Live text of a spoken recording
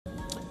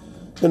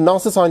The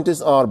NASA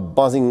scientists are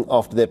buzzing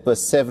after their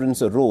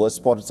Perseverance rover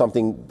spotted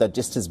something that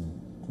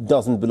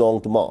doesn't belong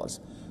to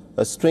Mars.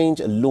 A strange,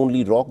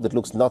 lonely rock that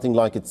looks nothing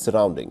like its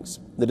surroundings.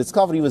 The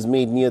discovery was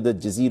made near the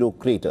Jezero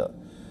crater.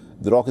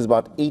 The rock is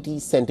about 80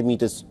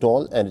 centimeters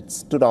tall and it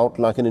stood out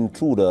like an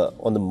intruder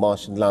on the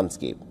Martian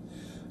landscape.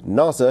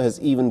 NASA has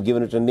even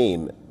given it a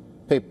name,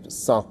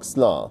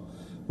 Pip-Saxlar.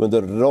 When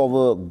the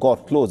rover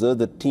got closer,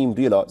 the team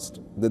realized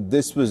that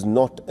this was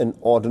not an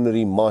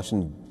ordinary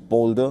Martian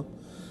boulder.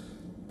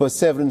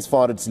 Perseverance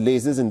fired its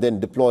lasers and then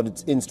deployed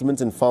its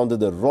instruments and found that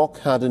the rock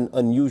had an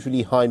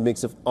unusually high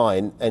mix of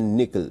iron and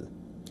nickel.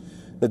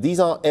 Now, these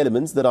are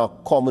elements that are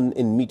common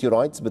in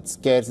meteorites but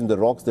scarce in the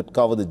rocks that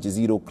cover the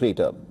Jezero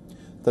crater.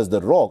 Thus,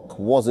 the rock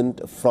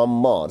wasn't from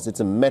Mars. It's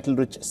a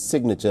metal-rich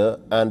signature,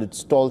 and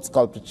its tall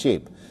sculpted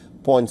shape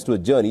points to a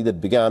journey that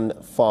began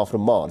far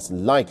from Mars,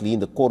 likely in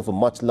the core of a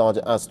much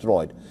larger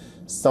asteroid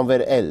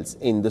somewhere else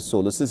in the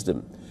solar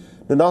system.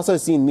 Now, NASA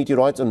has seen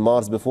meteorites on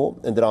Mars before,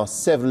 and there are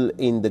several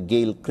in the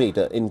Gale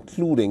crater,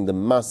 including the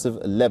massive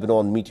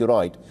Lebanon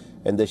meteorite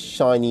and the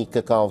shiny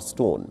cacao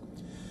stone.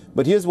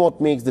 But here's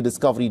what makes the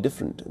discovery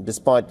different.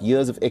 Despite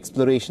years of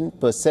exploration,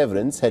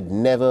 Perseverance had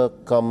never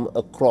come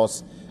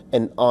across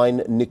an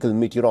iron-nickel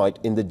meteorite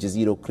in the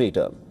Jezero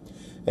crater.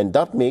 And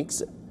that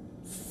makes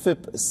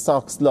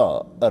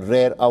Pip-Saxlar a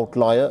rare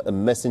outlier, a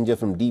messenger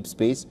from deep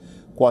space,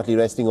 quietly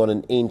resting on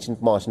an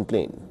ancient Martian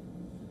plain.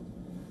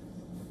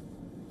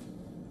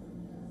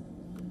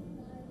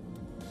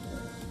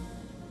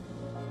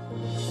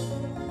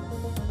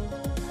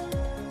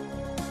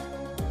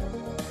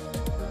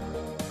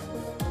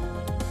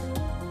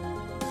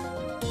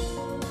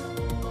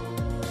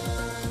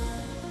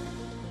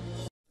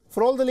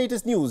 For all the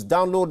latest news,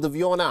 download the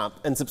WION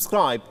app and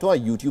subscribe to our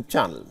YouTube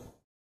channel.